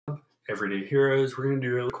Everyday Heroes. We're going to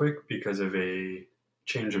do it real quick because of a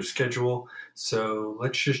change of schedule. So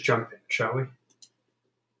let's just jump in, shall we?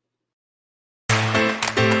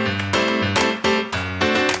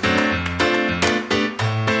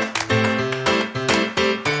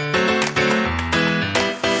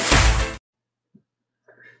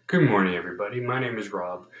 Good morning, everybody. My name is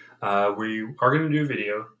Rob. We are going to do a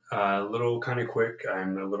video, a little kind of quick.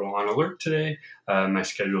 I'm a little on alert today. My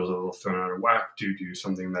schedule is a little thrown out of whack due to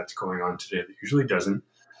something that's going on today that usually doesn't.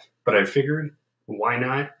 But I figured, why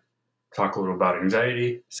not talk a little about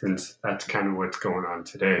anxiety, since that's kind of what's going on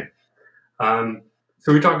today.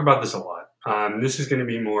 So we talk about this a lot. This is going to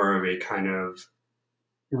be more of a kind of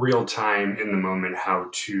real time, in the moment, how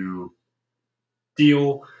to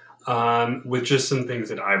deal with just some things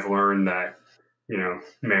that I've learned that,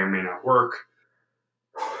 may or may not work.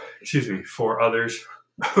 Excuse me, for others.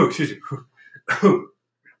 Oh, excuse me.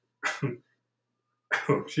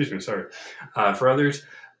 Excuse me, sorry. For others,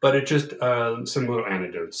 but it just some little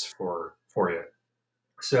anecdotes for you.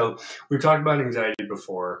 So we've talked about anxiety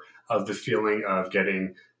before, of the feeling of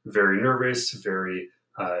getting very nervous, very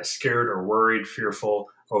scared or worried, fearful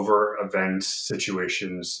over events,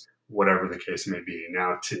 situations, whatever the case may be.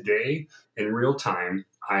 Now, today, in real time,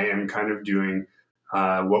 I am kind of doing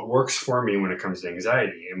what works for me when it comes to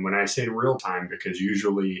anxiety. And when I say real time, because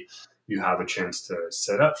usually you have a chance to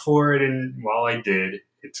set up for it. And while I did,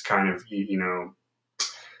 it's kind of,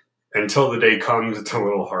 until the day comes, it's a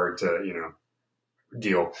little hard to,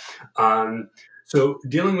 deal. So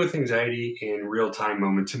dealing with anxiety in real time,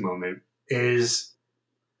 moment to moment, is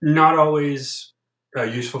not always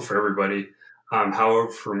useful for everybody. However,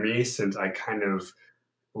 for me, since I kind of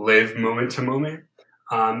live moment to moment,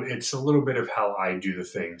 it's a little bit of how I do the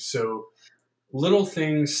things. So little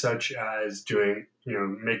things such as doing,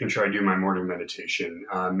 making sure I do my morning meditation,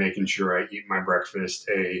 making sure I eat my breakfast,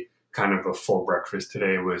 a kind of a full breakfast.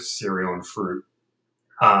 Today was cereal and fruit.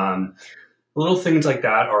 Little things like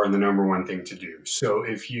that are the number one thing to do. So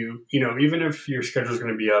if even if your schedule is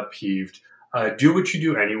going to be upheaved, do what you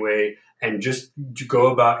do anyway, and just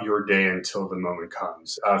go about your day until the moment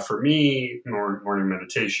comes. For me, morning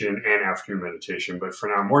meditation and afternoon meditation, but for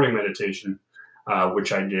now, morning meditation,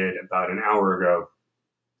 which I did about an hour ago,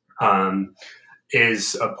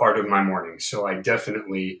 is a part of my morning. So I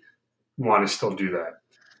definitely want to still do that.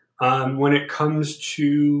 When it comes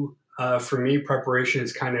to for me, preparation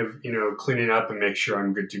is kind of, cleaning up and make sure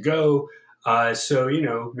I'm good to go. So,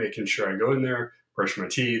 making sure I go in there, brush my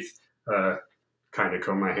teeth, kind of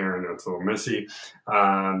comb my hair. I know it's a little messy.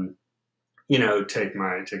 Take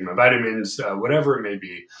my vitamins, whatever it may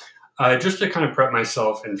be, just to kind of prep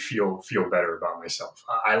myself and feel better about myself.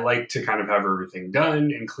 I like to kind of have everything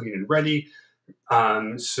done and clean and ready.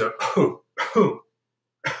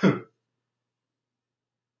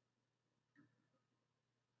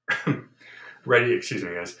 Ready, excuse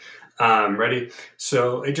me, guys. Ready.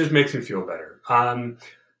 So it just makes me feel better.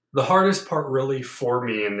 The hardest part, really, for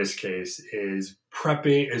me in this case is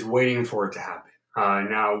prepping, is waiting for it to happen.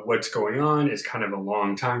 Now, what's going on is kind of a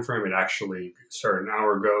long time frame. It actually started an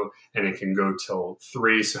hour ago, and it can go till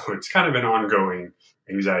 3, so it's kind of an ongoing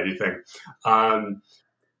anxiety thing.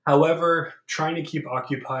 However, trying to keep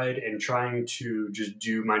occupied and trying to just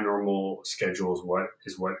do my normal schedule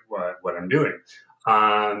is what I'm doing.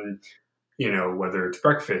 Whether it's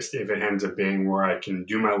breakfast, if it ends up being where I can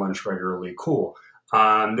do my lunch regularly, cool.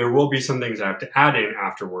 There will be some things I have to add in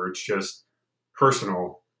afterwards, just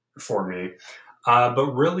personal for me.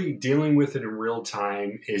 But really dealing with it in real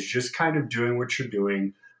time is just kind of doing what you're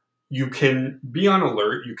doing. You can be on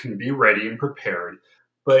alert, you can be ready and prepared,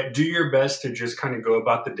 but do your best to just kind of go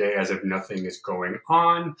about the day as if nothing is going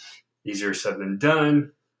on. Easier said than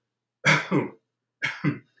done.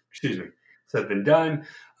 Excuse me. Said than done.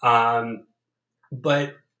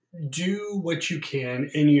 But do what you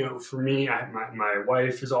can. And, for me, my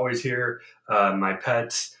wife is always here, my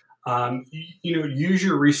pets. Use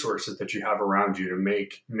your resources that you have around you to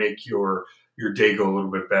make your day go a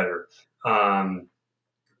little bit better.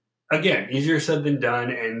 Again, easier said than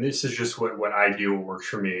done. And this is just what I do, what works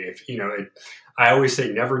for me. If, I always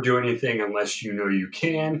say never do anything unless you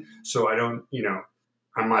can. So I don't,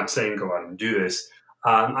 I'm not saying go out and do this.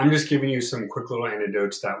 I'm just giving you some quick little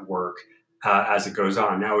anecdotes that work as it goes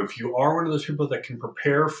on. Now, if you are one of those people that can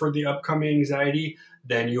prepare for the upcoming anxiety,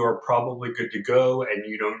 then you are probably good to go and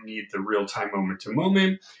you don't need the real-time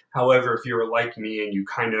moment-to-moment. However, if you're like me and you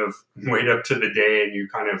kind of wait up to the day and you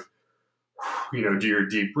kind of, do your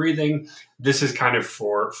deep breathing, this is kind of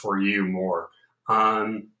for you more.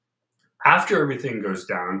 After everything goes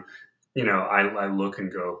down, I look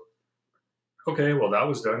and go, okay, well, that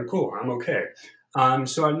was done. Cool. I'm okay.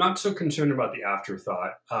 So I'm not so concerned about the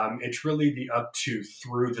afterthought. It's really the up to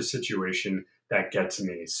through the situation that gets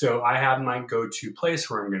me. So I have my go-to place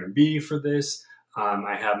where I'm going to be for this.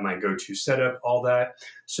 I have my go-to setup, all that.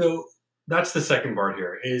 So that's the second part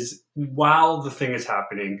here is while the thing is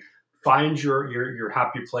happening, find your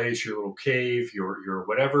happy place, your little cave, your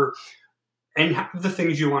whatever, and have the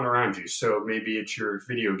things you want around you. So maybe it's your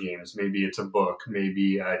video games, maybe it's a book,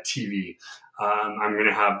 maybe a TV. I'm going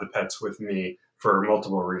to have the pets with me for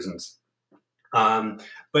multiple reasons. Um,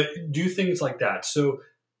 but do things like that. So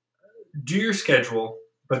do your schedule,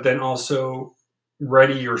 but then also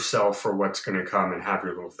ready yourself for what's going to come and have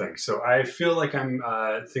your little thing. So I feel like I'm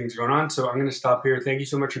things going on. So I'm going to stop here. Thank you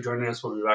so much for joining us. We'll be back.